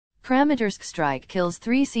Kramatorsk strike kills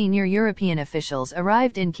 3 senior European officials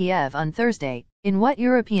arrived in Kyiv on Thursday, in what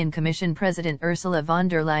European Commission President Ursula von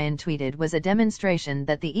der Leyen tweeted was a demonstration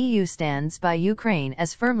that the EU stands by Ukraine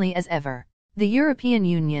as firmly as ever. The European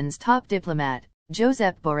Union's top diplomat,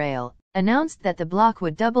 Josep Borrell, announced that the bloc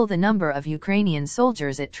would double the number of Ukrainian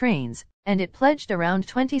soldiers it trains, and it pledged around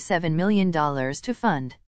 $27 million to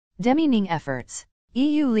fund demining efforts.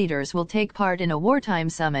 EU leaders will take part in a wartime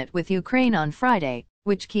summit with Ukraine on Friday,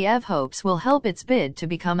 which Kyiv hopes will help its bid to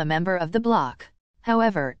become a member of the bloc.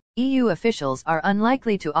 However, EU officials are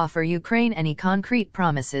unlikely to offer Ukraine any concrete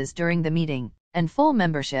promises during the meeting, and full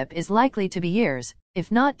membership is likely to be years,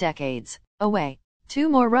 if not decades, away. 2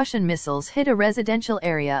 more Russian missiles hit a residential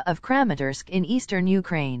area of Kramatorsk in eastern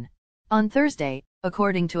Ukraine. On Thursday,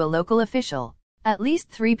 according to a local official, at least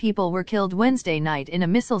 3 people were killed Wednesday night in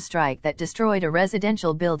a missile strike that destroyed a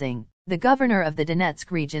residential building, the governor of the Donetsk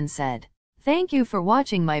region said. Thank you for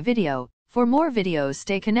watching my video. For more videos,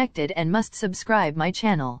 stay connected and must subscribe my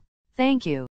channel. Thank you.